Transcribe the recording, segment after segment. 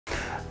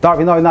本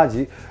频道是大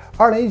吉。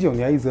2019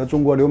年，一则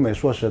中国留美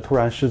硕士突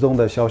然失踪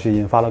的消息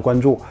引发了关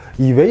注，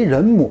以为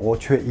人母，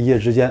却一夜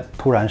之间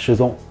突然失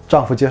踪。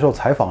丈夫接受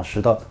采访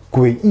时的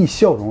诡异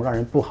笑容让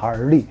人不寒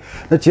而栗。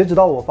那截止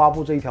到我发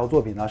布这一条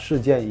作品呢，事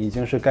件已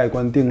经是盖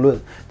棺定论。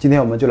今天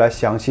我们就来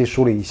详细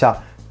梳理一下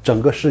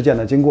整个事件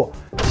的经过。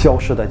消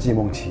失的季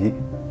梦琪。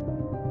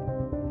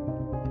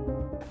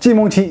季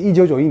梦琪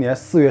1991年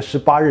4月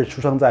18日出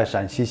生在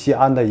陕西西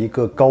安的一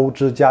个高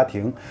知家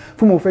庭，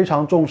父母非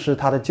常重视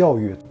他的教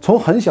育，从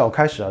很小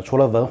开始除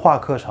了文化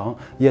课程，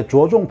也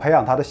着重培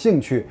养他的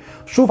兴趣，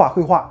书法、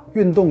绘画、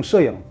运动、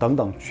摄影等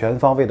等全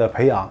方位的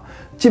培养。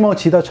季梦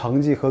琪的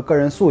成绩和个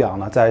人素养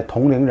呢，在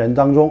同龄人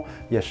当中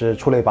也是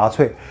出类拔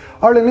萃。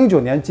2009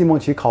年，季梦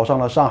琪考上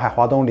了上海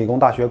华东理工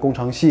大学工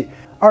程系。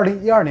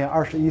2012年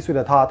，21岁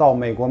的他到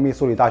美国密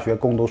苏里大学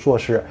攻读硕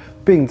士，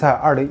并在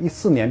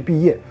2014年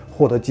毕业。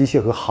获得机械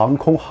和航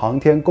空航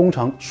天工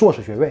程硕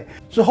士学位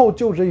之后，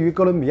就职于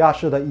哥伦比亚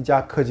市的一家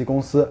科技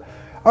公司。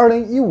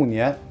2015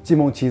年，季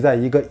梦琪在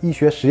一个医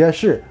学实验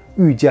室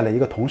遇见了一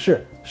个同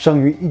事，生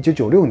于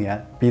1996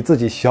年，比自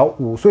己小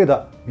5岁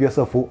的约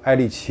瑟夫·埃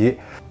利奇。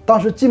当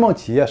时季梦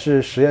琪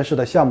是实验室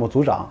的项目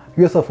组长，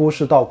约瑟夫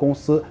是到公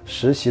司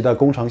实习的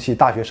工程系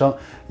大学生，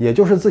也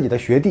就是自己的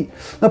学弟。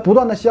那不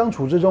断的相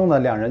处之中呢，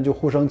两人就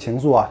互生情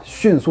愫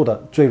迅速的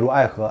坠入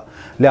爱河。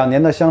2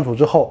年的相处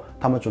之后，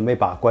他们准备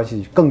把关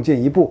系更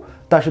进一步，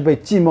但是被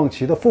季梦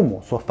琪的父母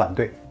所反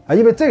对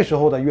因为这时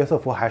候的约瑟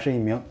夫还是一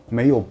名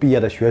没有毕业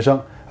的学生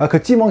可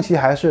季梦琪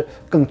还是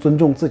更尊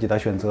重自己的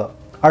选择。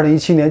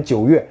2017年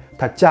9月，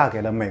她嫁给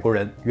了美国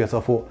人约瑟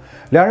夫，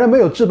两人没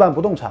有置办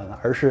不动产，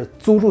而是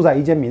租住在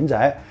一间民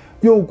宅。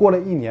又过了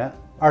1年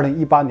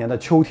，2018年的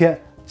秋天，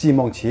季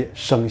梦琪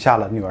生下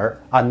了女儿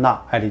安娜·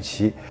艾利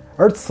奇。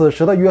而此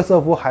时的约瑟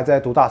夫还在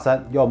读大3，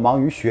要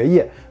忙于学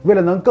业。为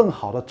了能更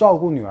好的照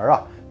顾女儿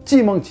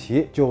季梦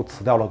琪就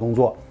辞掉了工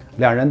作。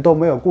两人都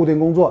没有固定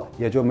工作，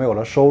也就没有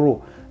了收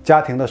入。家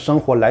庭的生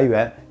活来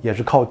源也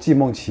是靠季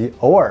梦琪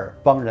偶尔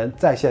帮人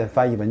在线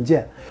翻译文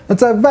件。那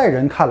在外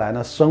人看来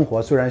呢，生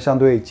活虽然相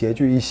对拮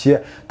据一些，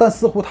但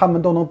似乎他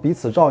们都能彼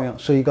此照应，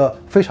是一个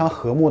非常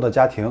和睦的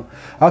家庭。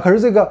可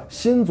是这个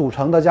新组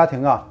成的家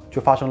庭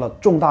却发生了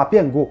重大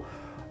变故。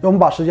让我们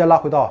把时间拉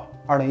回到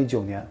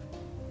2019年。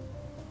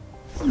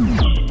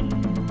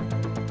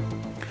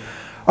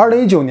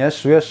2019年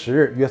10月10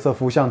日，约瑟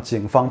夫向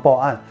警方报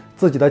案，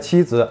自己的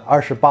妻子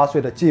28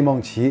岁的季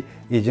梦琪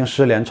已经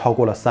失联超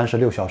过了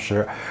36小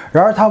时。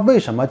然而他为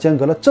什么间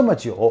隔了这么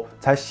久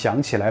才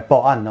想起来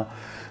报案呢？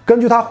根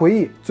据他回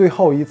忆，最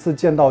后一次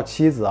见到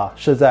妻子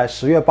是在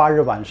10月8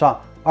日晚上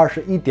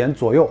21点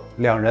左右，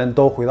两人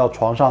都回到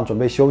床上准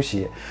备休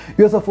息。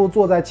约瑟夫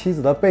坐在妻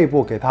子的背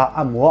部给她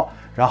按摩，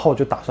然后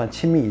就打算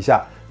亲密一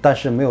下，但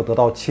是没有得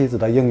到妻子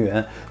的应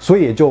允，所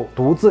以就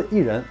独自一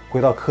人回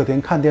到客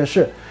厅看电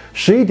视。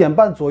11点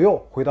半左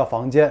右回到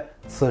房间，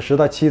此时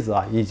的妻子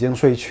已经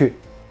睡去。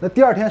那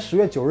第二天10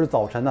月9日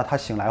早晨呢，他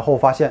醒来后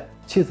发现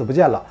妻子不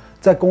见了，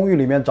在公寓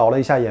里面找了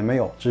一下也没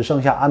有，只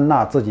剩下安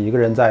娜自己一个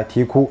人在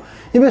啼哭。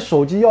因为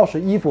手机、钥匙、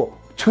衣服、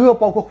车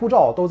包括护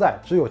照都在，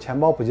只有钱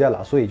包不见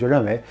了，所以就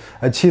认为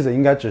妻子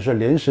应该只是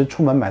临时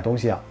出门买东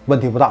西问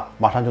题不大，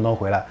马上就能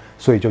回来，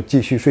所以就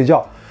继续睡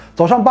觉。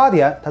早上8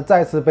点，他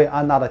再次被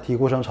安娜的啼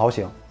哭声吵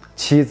醒，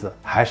妻子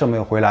还是没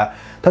有回来，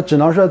他只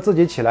能是自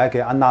己起来给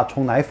安娜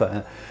冲奶粉。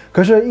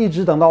可是一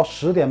直等到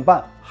10点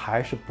半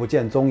还是不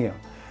见踪影。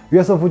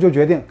约瑟夫就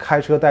决定开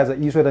车带着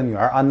1岁的女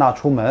儿安娜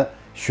出门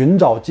寻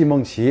找季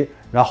梦琪，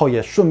然后也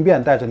顺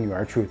便带着女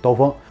儿去兜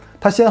风。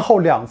他先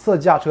后2次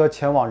驾车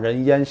前往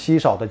人烟稀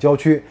少的郊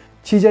区，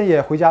期间也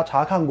回家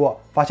查看过，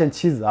发现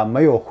妻子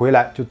没有回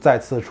来，就再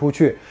次出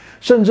去，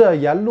甚至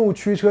沿路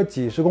驱车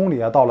几十公里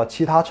到了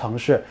其他城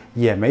市，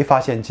也没发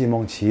现季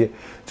梦琪。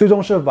最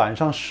终是晚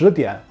上10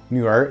点，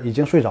女儿已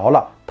经睡着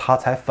了，他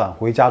才返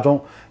回家中，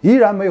依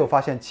然没有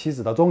发现妻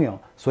子的踪影，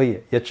所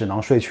以也只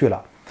能睡去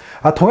了。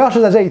同样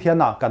是在这一天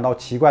呢，感到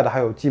奇怪的还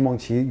有季梦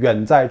琪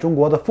远在中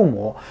国的父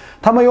母，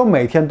他们有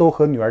每天都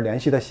和女儿联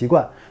系的习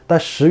惯，但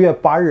10月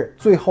8日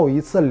最后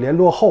一次联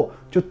络后，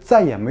就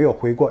再也没有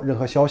回过任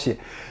何消息。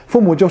父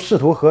母就试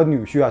图和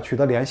女婿取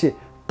得联系，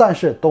但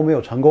是都没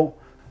有成功。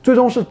最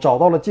终是找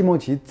到了季梦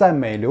琪在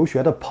美留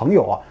学的朋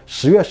友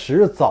10月10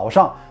日早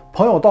上，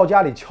朋友到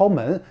家里敲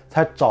门，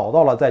才找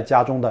到了在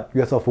家中的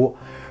约瑟夫。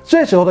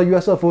这时候的约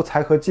瑟夫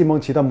才和季梦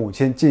琪的母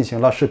亲进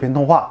行了视频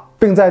通话，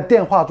并在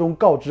电话中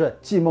告知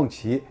季梦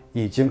琪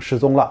已经失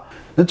踪了。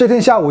那这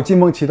天下午，季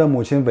梦琪的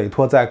母亲委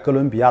托在哥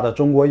伦比亚的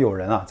中国友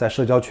人在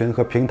社交群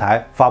和平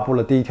台发布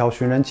了第一条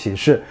寻人启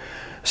事。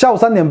下午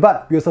3点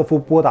半，约瑟夫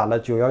拨打了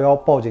911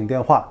报警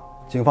电话。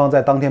警方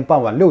在当天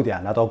傍晚6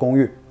点来到公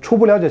寓，初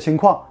步了解情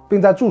况，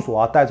并在住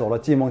所带走了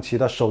季梦琪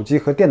的手机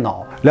和电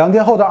脑。2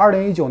天后的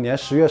2019年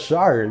10月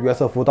12日，约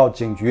瑟夫到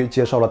警局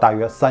接受了大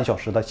约3小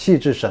时的细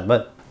致审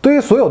问。对于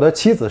所有的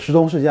妻子失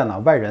踪事件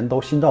外人都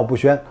心照不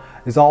宣。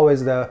It's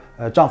always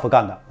the 丈夫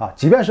干的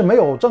即便是没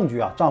有证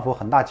据丈夫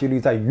很大几率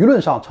在舆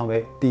论上成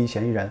为第一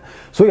嫌疑人。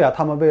所以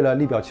他们为了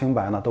力表清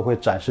白都会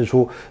展示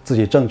出自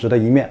己正直的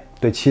一面，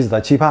对妻子的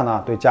期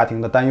盼对家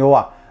庭的担忧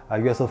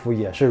约瑟夫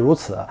也是如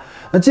此。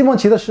那季梦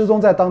琪的失踪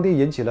在当地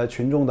引起了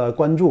群众的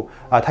关注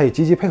他也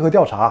积极配合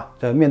调查，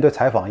这面对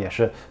采访也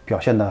是表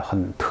现得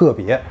很特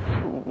别。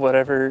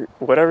Whatever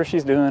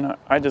she's doing,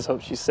 I just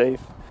hope she's safe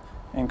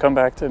and come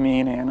back to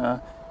me and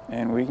Anna,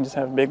 and we can just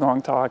have a big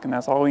long talk, and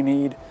that's all we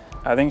need.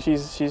 I think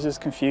she's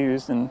just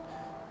confused and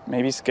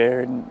maybe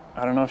scared.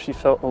 I don't know if she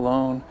felt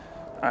alone.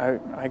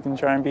 I can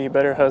try and be a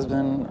better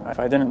husband. If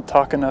I didn't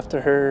talk enough to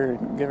her,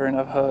 give her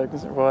enough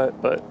hugs or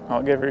what, but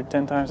I'll give her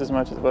 10 times as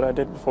much as what I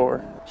did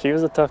before. She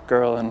was a tough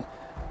girl, and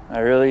I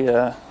really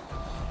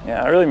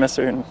miss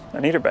her, and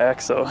I need her back,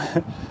 so.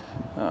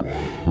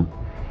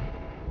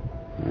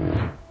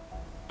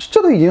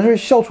 这都已经是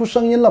笑出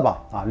声音了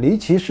吧？离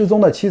奇失踪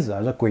的妻子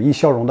这诡异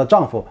笑容的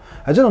丈夫，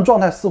这种状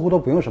态似乎都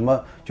不用什么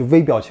就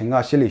微表情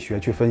心理学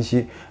去分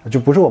析，就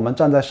不是我们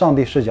站在上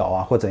帝视角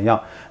或怎样，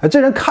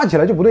这人看起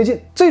来就不对劲，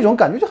这种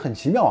感觉就很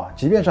奇妙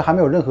即便是还没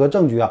有任何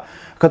证据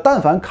可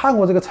但凡看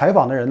过这个采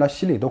访的人呢，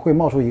心里都会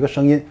冒出一个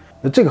声音，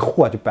这个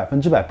货就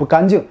100%不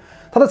干净。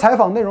他的采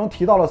访内容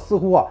提到了似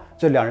乎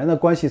这两人的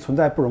关系存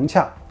在不融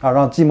洽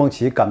让季梦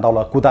琪感到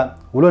了孤单。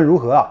无论如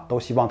何都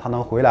希望他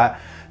能回来。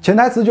潜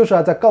台词就是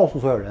在告诉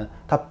所有人，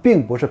他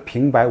并不是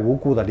平白无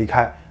故的离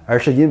开，而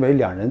是因为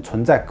两人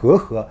存在隔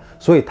阂，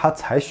所以他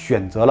才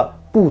选择了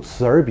不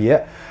辞而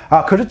别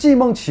可是季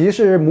梦琪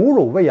是母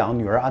乳喂养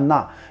女儿安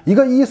娜，一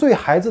个1岁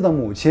孩子的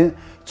母亲，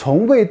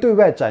从未对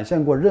外展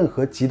现过任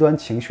何极端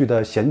情绪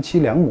的贤妻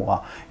良母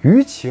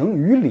于情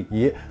于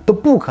理都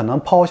不可能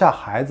抛下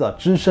孩子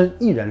只身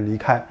一人离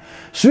开。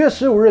10月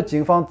15日，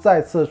警方再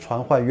次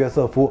传唤约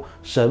瑟夫，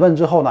审问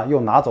之后呢，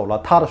又拿走了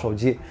他的手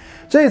机。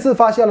这一次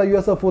发现了约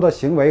瑟夫的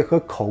行为和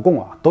口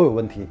供都有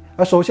问题。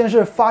首先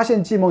是发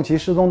现季梦琪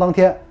失踪当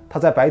天，他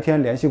在白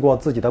天联系过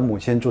自己的母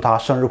亲，祝她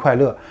生日快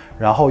乐，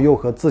然后又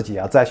和自己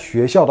在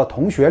学校的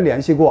同学联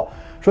系过，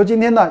说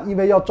今天呢因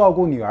为要照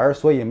顾女儿，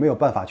所以没有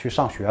办法去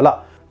上学了，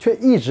却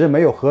一直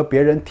没有和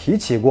别人提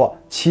起过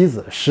妻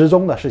子失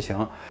踪的事情。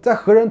在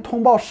和人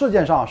通报事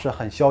件上是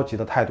很消极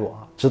的态度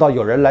直到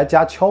有人来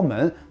家敲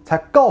门，才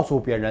告诉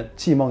别人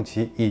季梦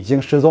琪已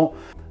经失踪。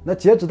那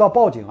截止到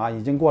报警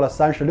已经过了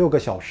36个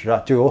小时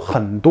就有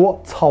很多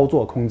操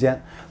作空间。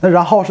那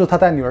然后是他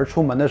带女儿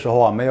出门的时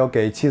候没有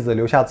给妻子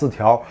留下字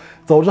条，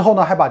走之后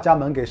呢还把家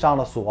门给上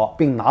了锁，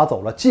并拿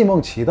走了季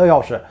梦琪的钥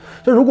匙。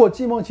这如果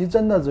季梦琪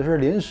真的只是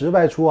临时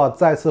外出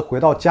再次回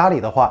到家里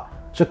的话，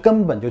这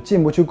根本就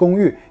进不去公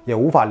寓，也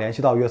无法联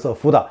系到约瑟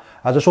夫的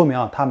这说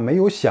明他没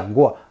有想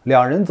过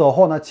两人走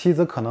后呢，妻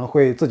子可能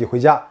会自己回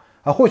家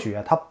或许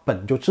他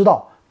本就知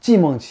道季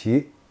梦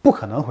琪不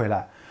可能回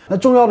来。那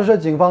重要的是，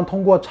警方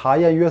通过查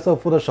验约瑟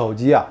夫的手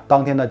机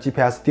当天的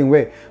GPS 定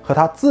位和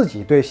他自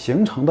己对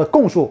行程的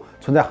供述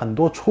存在很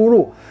多出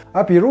入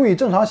比如以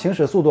正常行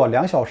驶速度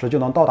2小时就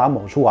能到达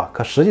某处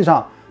可实际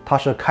上他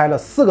是开了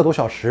4个多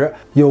小时，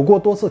有过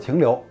多次停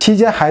留，期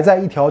间还在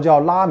一条叫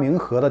拉明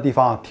河的地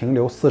方停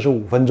留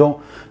45分钟。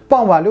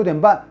傍晚6点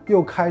半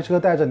又开车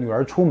带着女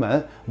儿出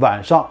门，晚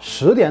上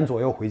10点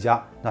左右回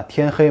家。那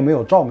天黑没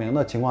有照明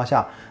的情况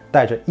下，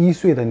带着1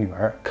岁的女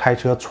儿开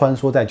车穿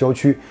梭在郊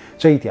区，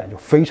这一点就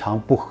非常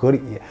不合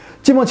理。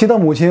季梦琪的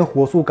母亲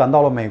火速赶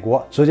到了美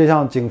国，直接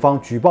向警方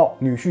举报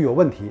女婿有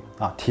问题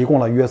提供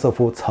了约瑟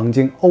夫曾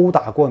经殴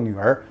打过女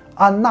儿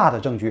安娜的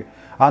证据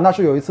那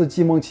是有一次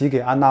季梦琪给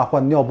安娜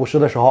换尿不湿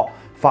的时候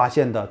发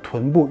现的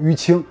臀部淤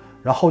青，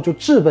然后就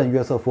质问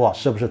约瑟夫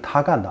是不是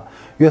他干的。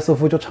约瑟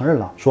夫就承认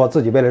了，说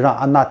自己为了让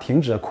安娜停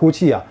止哭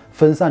泣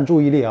分散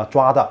注意力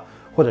抓的，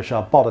或者是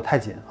抱得太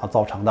紧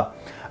造成的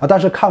但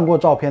是看过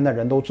照片的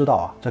人都知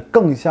道这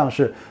更像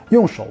是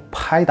用手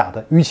拍打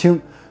的淤青。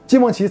季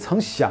梦琪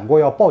曾想过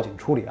要报警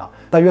处理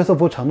但约瑟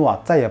夫承诺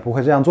再也不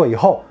会这样做，以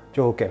后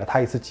就给了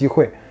他一次机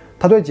会。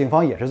他对警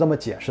方也是这么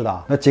解释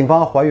的那警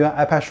方还原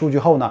iPad 数据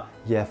后呢，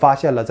也发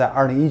现了在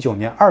2019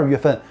年2月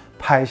份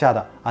拍下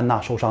的安娜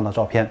受伤的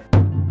照片。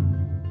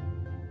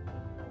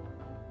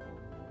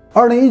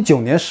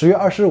2019年10月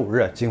25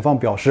日，警方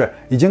表示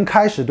已经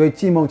开始对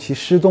季梦琪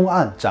失踪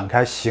案展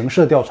开刑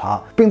事调查，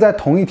并在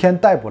同一天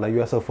逮捕了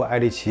约瑟夫·埃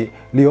利奇，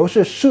理由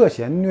是涉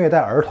嫌虐待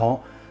儿童。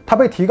他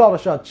被提告的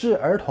是置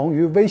儿童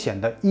于危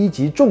险的1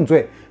级重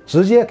罪，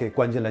直接给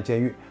关进了监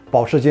狱，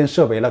保释金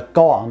设为了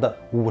高昂的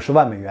50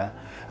万美元。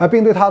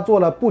并对他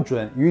做了不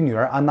准与女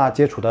儿安娜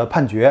接触的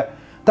判决。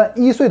但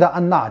1岁的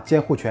安娜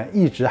监护权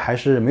一直还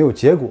是没有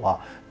结果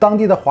当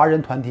地的华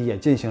人团体也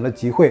进行了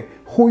集会，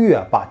呼吁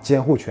把监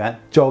护权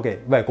交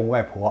给外公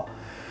外婆。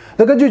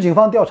那根据警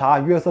方调查，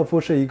约瑟夫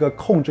是一个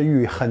控制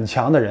欲很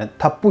强的人，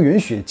他不允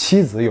许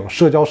妻子有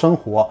社交生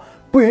活，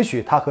不允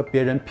许他和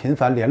别人频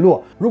繁联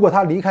络。如果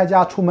他离开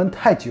家出门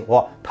太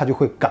久，他就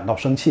会感到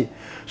生气。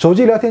手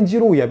机聊天记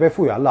录也被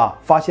复原了，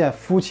发现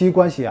夫妻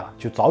关系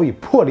就早已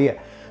破裂。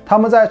他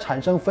们在产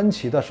生分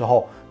歧的时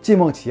候，季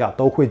梦琪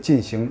都会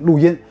进行录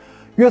音。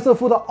约瑟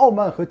夫的傲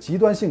慢和极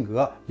端性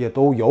格也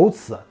都由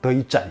此得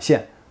以展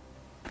现。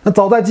那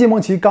早在季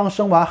梦琪刚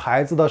生完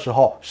孩子的时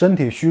候，身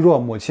体虚弱，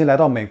母亲来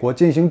到美国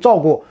进行照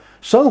顾，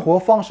生活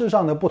方式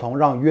上的不同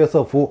让约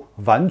瑟夫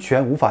完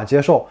全无法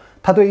接受。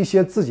他对一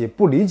些自己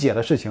不理解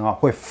的事情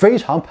会非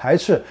常排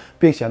斥，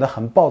并显得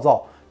很暴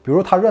躁。比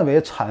如他认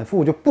为产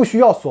妇就不需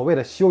要所谓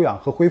的休养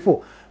和恢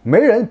复，没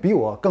人比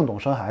我更懂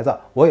生孩子，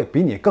我也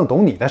比你更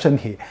懂你的身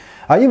体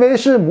啊，因为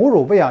是母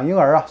乳喂养婴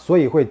儿啊，所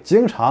以会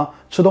经常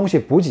吃东西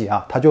补给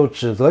啊，他就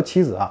指责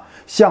妻子啊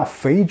像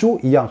肥猪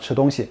一样吃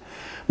东西，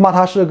骂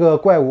他是个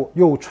怪物，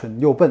又蠢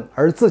又笨，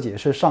而自己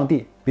是上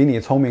帝，比你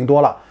聪明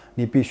多了，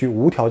你必须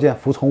无条件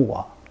服从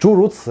我，诸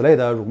如此类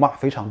的辱骂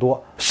非常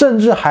多，甚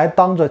至还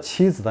当着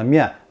妻子的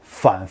面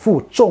反复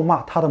咒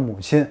骂他的母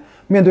亲。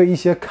面对一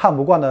些看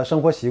不惯的生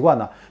活习惯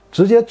呢，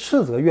直接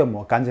斥责岳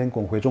母赶紧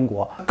滚回中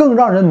国。更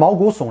让人毛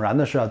骨悚然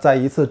的是，在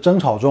一次争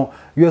吵中，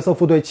约瑟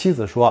夫对妻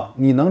子说：“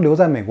你能留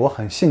在美国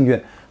很幸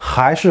运，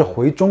还是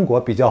回中国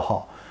比较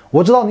好。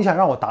我知道你想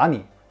让我打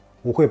你，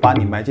我会把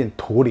你埋进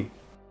土里。”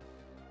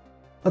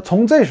那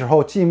从这时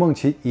候，季梦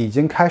琪已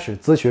经开始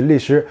咨询律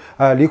师，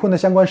离婚的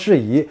相关事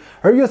宜，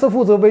而约瑟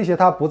夫则威胁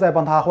他不再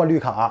帮他换绿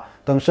卡，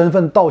等身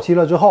份到期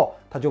了之后，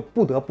他就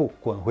不得不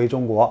滚回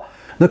中国。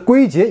那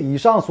归结以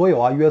上所有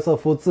啊，约瑟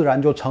夫自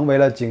然就成为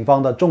了警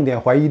方的重点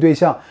怀疑对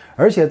象，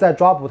而且在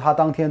抓捕他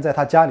当天，在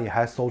他家里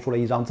还搜出了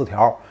一张字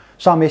条，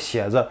上面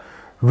写着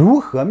如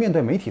何面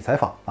对媒体采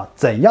访啊，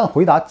怎样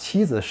回答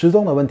妻子失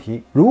踪的问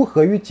题，如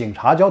何与警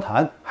察交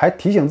谈，还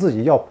提醒自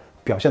己要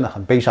表现得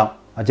很悲伤。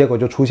结果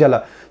就出现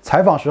了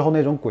采访时候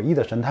那种诡异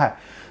的神态，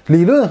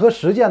理论和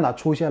实践呢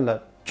出现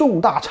了重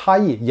大差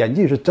异，演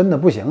技是真的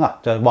不行啊，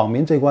这网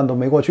民这关都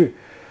没过去。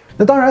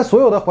那当然，所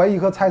有的怀疑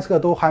和猜测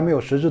都还没有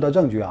实质的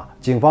证据啊，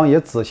警方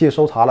也仔细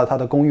搜查了他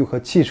的公寓和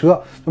汽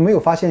车，就没有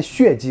发现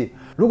血迹。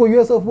如果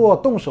约瑟夫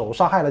动手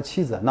杀害了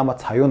妻子，那么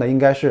采用的应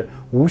该是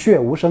无血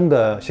无声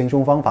的行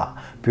凶方法，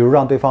比如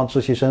让对方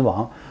窒息身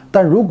亡。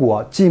但如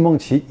果季梦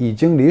琪已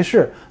经离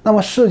世，那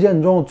么事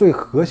件中最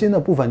核心的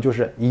部分就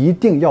是一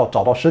定要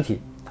找到尸体，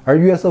而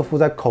约瑟夫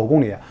在口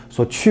供里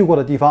所去过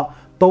的地方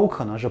都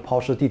可能是抛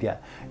尸地点，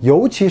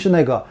尤其是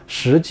那个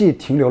实际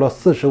停留了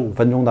45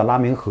分钟的拉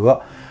明河。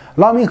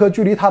拉明河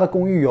距离他的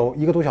公寓有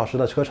1个多小时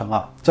的车程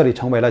啊，这里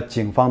成为了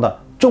警方的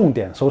重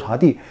点搜查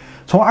地。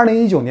从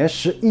2019年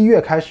11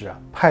月开始，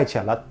派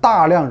遣了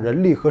大量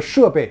人力和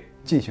设备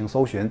进行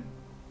搜寻。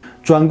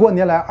转过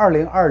年来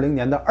，2020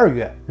年的2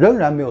月，仍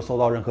然没有搜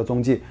到任何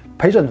踪迹。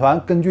陪审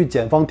团根据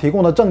检方提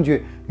供的证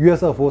据，约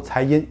瑟夫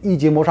才因1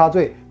级谋杀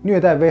罪、虐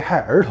待危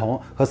害儿童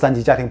和3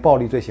级家庭暴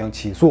力罪行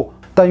起诉。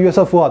但约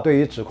瑟夫对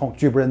于指控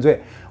拒不认罪，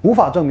无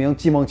法证明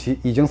季梦琪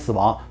已经死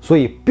亡，所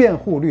以辩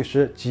护律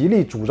师极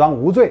力主张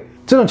无罪。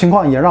这种情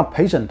况也让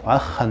陪审团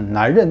很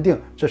难认定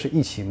这是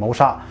一起谋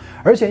杀，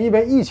而且因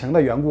为疫情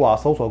的缘故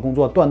搜索工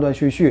作断断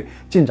续续，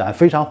进展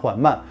非常缓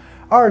慢。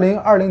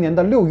2020年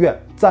的6月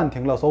暂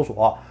停了搜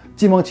索。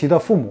季梦琪的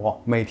父母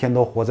每天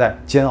都活在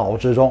煎熬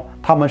之中，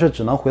他们是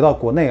只能回到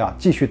国内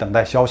继续等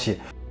待消息。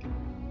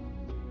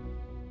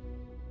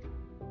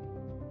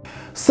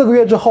4个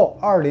月之后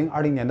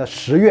，2020年的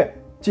10月，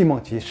季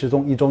梦琪失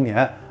踪1周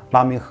年，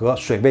拉明河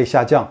水位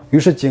下降，于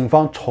是警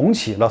方重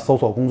启了搜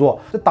索工作。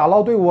这打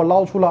捞队伍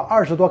捞出了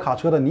20多卡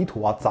车的泥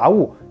土杂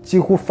物，几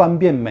乎翻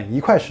遍每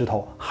一块石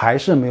头，还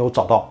是没有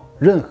找到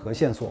任何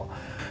线索。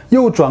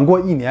又转过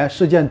1年，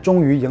事件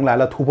终于迎来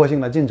了突破性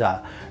的进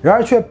展，然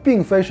而却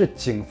并非是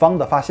警方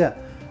的发现。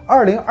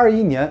2021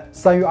年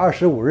3月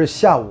25日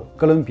下午，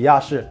哥伦比亚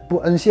市布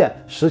恩县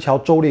石桥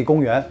州立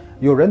公园，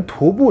有人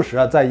徒步时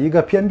在一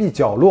个偏僻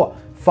角落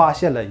发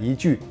现了一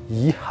具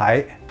遗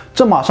骸，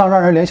这马上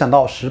让人联想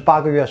到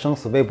18个月生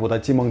死未卜的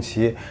季梦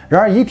琪。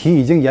然而遗体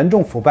已经严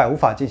重腐败，无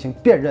法进行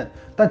辨认，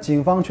但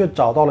警方却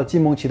找到了季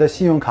梦琪的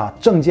信用卡、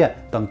证件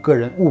等个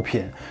人物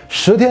品。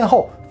10天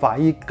后，法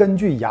医根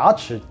据牙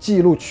齿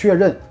记录确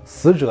认，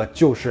死者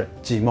就是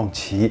季梦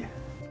琪。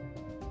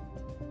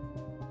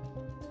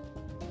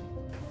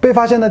被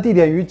发现的地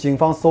点与警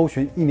方搜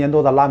寻1年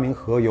多的拉明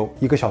河有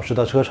1个小时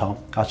的车程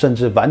甚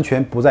至完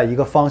全不在一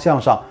个方向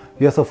上。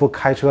约瑟夫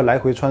开车来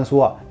回穿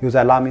梭又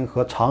在拉明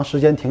河长时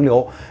间停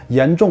留，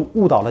严重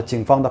误导了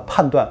警方的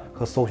判断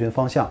和搜寻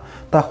方向。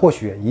但或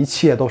许一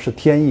切都是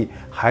天意，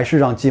还是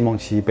让季梦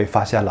琪被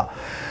发现了。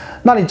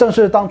那里正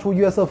是当初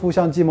约瑟夫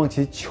向季梦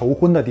琪求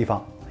婚的地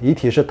方，遗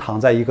体是躺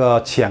在一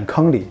个浅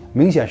坑里，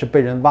明显是被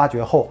人挖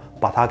掘后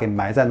把他给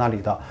埋在那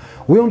里的。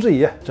毋庸置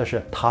疑，这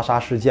是他杀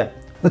事件。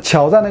那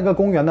巧在那个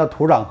公园的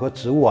土壤和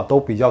植物都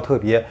比较特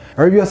别，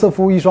而约瑟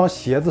夫一双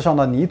鞋子上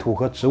的泥土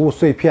和植物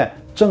碎片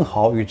正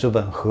好与之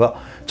吻合，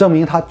证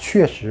明他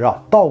确实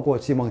到过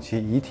季梦琪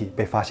遗体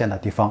被发现的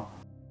地方。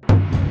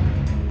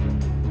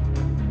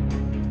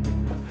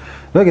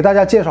来给大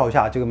家介绍一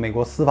下这个美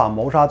国司法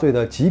谋杀罪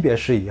的级别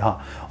事宜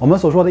我们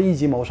所说的1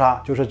级谋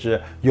杀，就是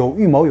指有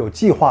预谋、有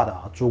计划的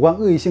主观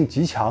恶意性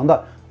极强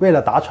的，为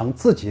了达成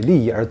自己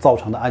利益而造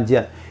成的案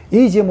件。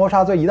1级谋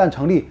杀罪一旦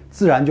成立，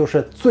自然就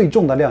是最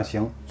重的量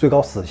刑，最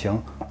高死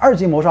刑。2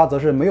级谋杀则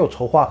是没有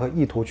筹划和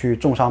意图去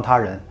重伤他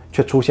人，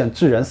却出现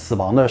致人死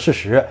亡的事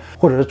实，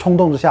或者是冲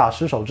动之下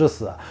失手致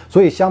死，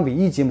所以相比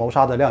1级谋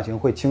杀的量刑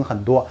会轻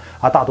很多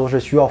大多是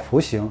需要服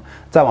刑。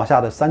再往下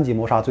的3级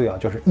谋杀罪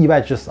就是意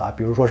外致死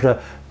比如说是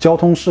交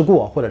通事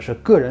故或者是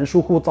个人疏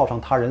忽造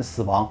成他人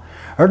死亡。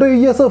而对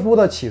于约瑟夫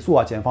的起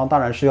诉检方当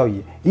然是要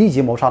以1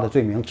级谋杀的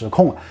罪名指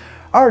控。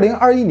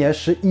2021年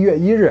11月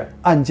1日，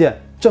案件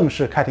正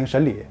式开庭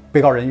审理。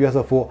被告人约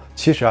瑟夫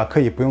其实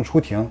可以不用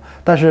出庭，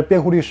但是辩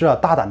护律师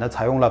大胆地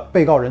采用了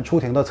被告人出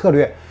庭的策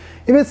略。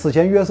因为此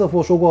前约瑟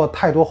夫说过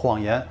太多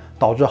谎言，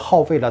导致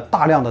耗费了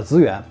大量的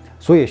资源，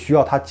所以需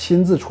要他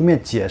亲自出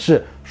面解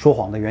释说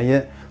谎的原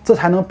因，这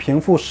才能平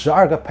复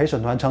12个陪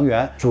审团成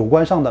员主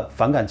观上的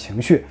反感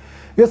情绪。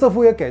约瑟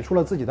夫也给出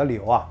了自己的理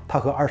由他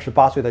和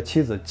28岁的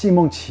妻子季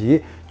梦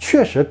琪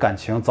确实感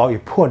情早已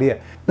破裂。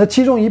那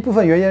其中一部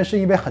分原因是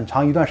因为很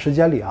长一段时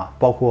间里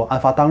包括案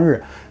发当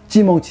日，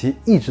季梦琪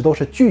一直都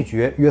是拒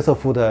绝约瑟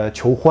夫的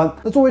求欢。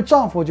那作为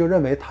丈夫就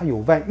认为他有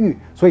外遇，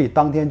所以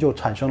当天就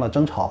产生了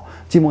争吵。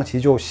季梦琪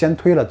就先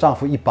推了丈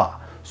夫一把，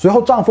随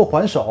后丈夫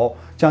还手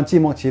将季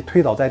梦琪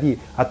推倒在地，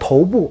头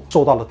部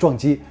受到了撞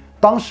击。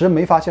当时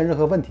没发现任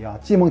何问题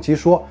季梦琪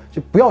说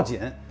就不要紧，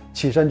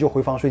起身就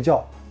回房睡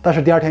觉。但是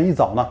第二天一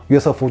早呢，约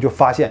瑟夫就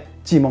发现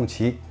季梦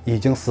琪已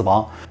经死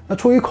亡。那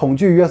出于恐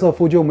惧，约瑟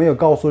夫就没有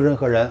告诉任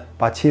何人，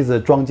把妻子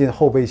装进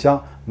后备箱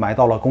埋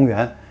到了公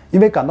园。因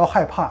为感到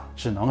害怕，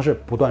只能是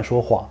不断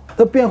说谎。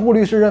那辩护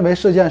律师认为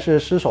事件是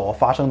失手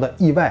发生的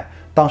意外，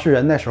当事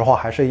人那时候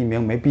还是一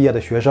名没毕业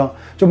的学生，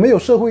就没有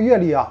社会阅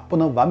历不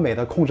能完美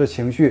的控制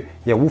情绪，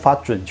也无法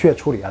准确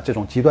处理这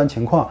种极端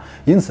情况，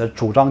因此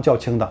主张较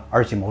轻的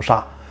2级谋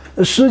杀。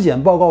尸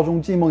检报告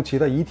中，季梦琪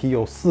的遗体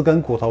有4根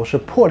骨头是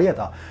破裂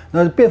的。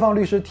那辩方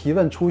律师提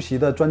问出席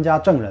的专家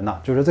证人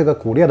就是这个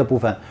骨裂的部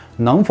分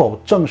能否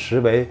证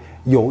实为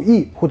有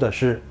意或者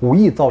是无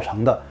意造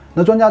成的。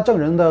那专家证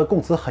人的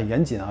供词很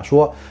严谨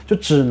说就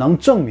只能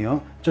证明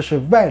这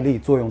是外力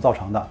作用造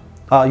成的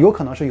有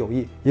可能是有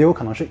意，也有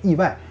可能是意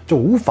外，就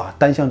无法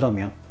单项证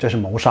明这是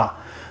谋杀。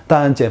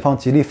但检方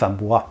极力反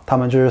驳他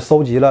们就是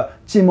搜集了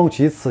季梦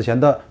琪此前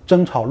的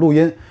争吵录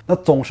音，那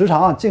总时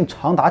长竟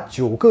长达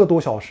9个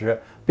多小时，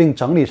并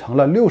整理成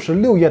了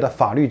66页的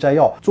法律摘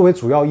要作为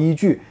主要依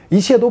据，一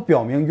切都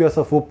表明约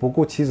瑟夫不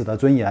顾妻子的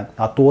尊严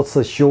多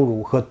次羞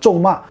辱和咒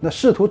骂，那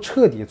试图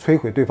彻底摧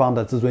毁对方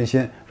的自尊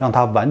心，让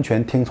他完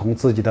全听从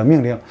自己的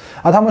命令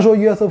他们说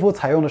约瑟夫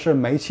采用的是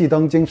煤气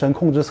灯精神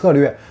控制策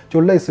略，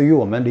就类似于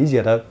我们理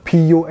解的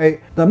PUA，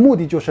 那目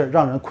的就是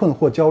让人困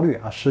惑焦虑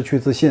失去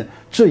自信，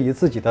质疑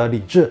自己的理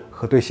智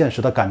和对现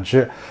实的感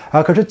知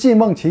可是季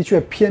梦琪却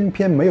偏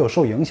偏没有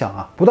受影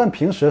响不但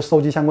平时搜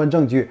集相关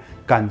证据，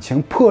感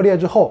情破裂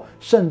之后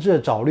甚至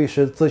找律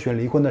师咨询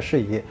离婚的事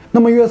宜。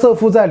那么约瑟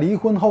夫在离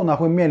婚后呢，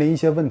会面临一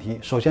些问题，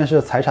首先是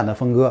财产的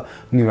分割，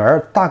女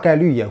儿大概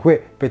率也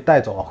会被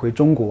带走回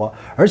中国，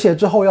而且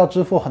之后要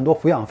支付很多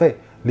抚养费，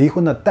离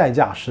婚的代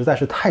价实在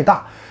是太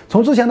大。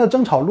从之前的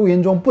争吵录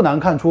音中不难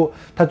看出，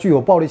他具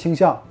有暴力倾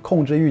向，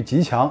控制欲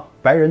极强，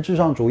白人至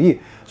上主义，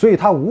所以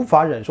他无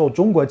法忍受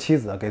中国妻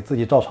子给自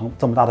己造成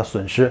这么大的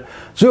损失，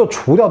只有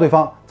除掉对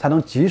方才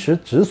能及时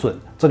止损，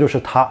这就是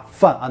他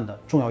犯案的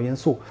重要因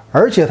素。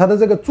而且他的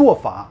这个做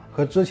法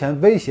和之前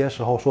威胁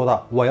时候说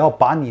的我要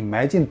把你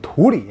埋进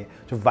土里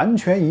就完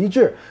全一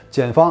致，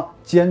检方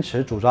坚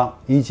持主张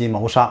1级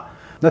谋杀。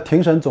那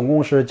庭审总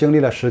共是经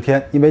历了10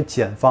天，因为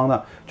检方呢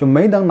就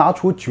没能拿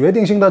出决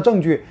定性的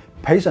证据，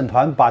陪审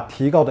团把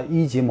提告的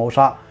1级谋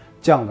杀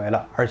降为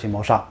了2级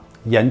谋杀，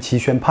延期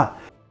宣判。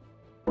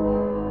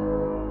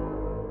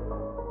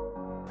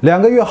2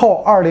个月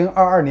后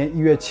，2022年1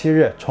月7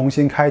日重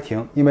新开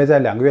庭。因为在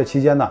2个月期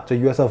间呢，这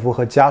约瑟夫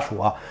和家属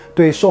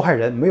对受害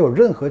人没有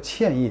任何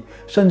歉意，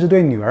甚至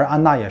对女儿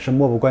安娜也是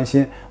漠不关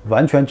心，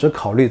完全只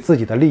考虑自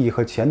己的利益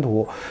和前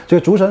途。这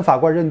主审法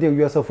官认定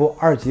约瑟夫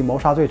2级谋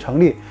杀罪成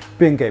立，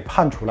并给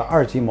判处了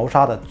2级谋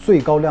杀的最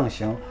高量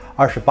刑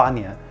28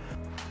年。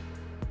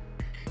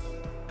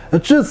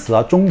至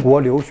此中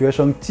国留学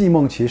生季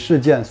梦琪事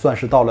件算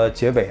是到了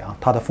结尾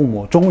他的父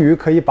母终于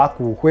可以把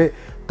骨灰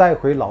带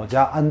回老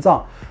家安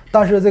葬。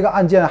但是这个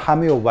案件还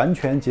没有完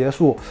全结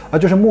束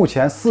就是目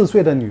前4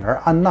岁的女儿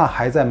安娜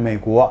还在美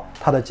国，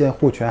她的监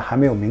护权还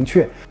没有明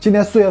确。今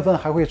年4月份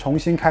还会重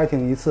新开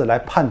庭一次，来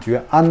判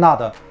决安娜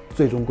的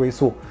最终归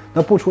宿。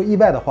那不出意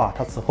外的话，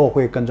她此后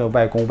会跟着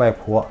外公外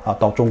婆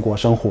到中国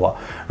生活。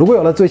如果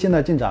有了最新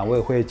的进展，我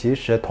也会及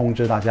时通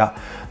知大家。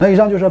那以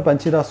上就是本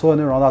期的所有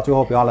内容了，最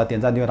后别忘了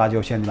点赞、订阅、打击，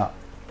谢谢你了，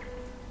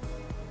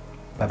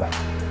拜拜。